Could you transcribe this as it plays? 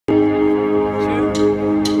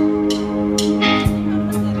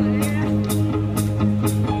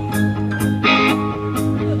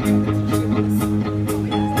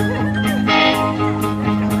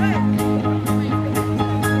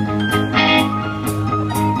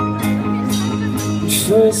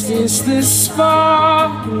First is the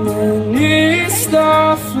spark, and then it's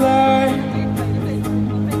the flame.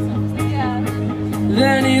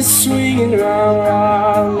 Then it's swinging round,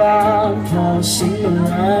 round, round, crossing the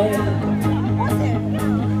line.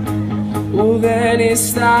 Oh, then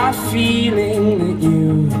it's that feeling that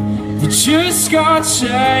you just can't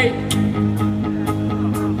shake.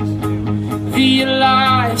 That your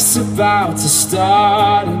life's about to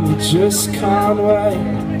start and you just can't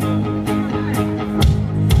wait.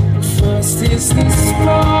 First is the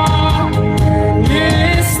spark, and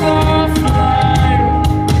then it's the flame.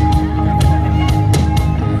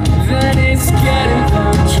 Then it's getting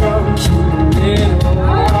drunk in the middle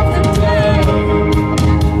of the day.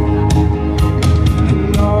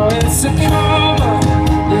 No, it's a comma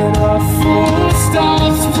in a full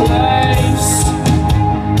stop place.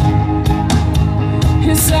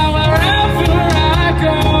 It's how wherever I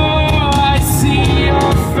go, I see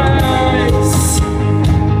your face.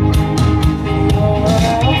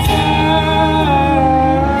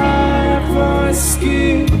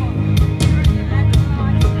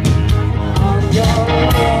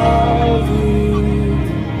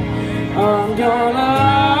 I'm gonna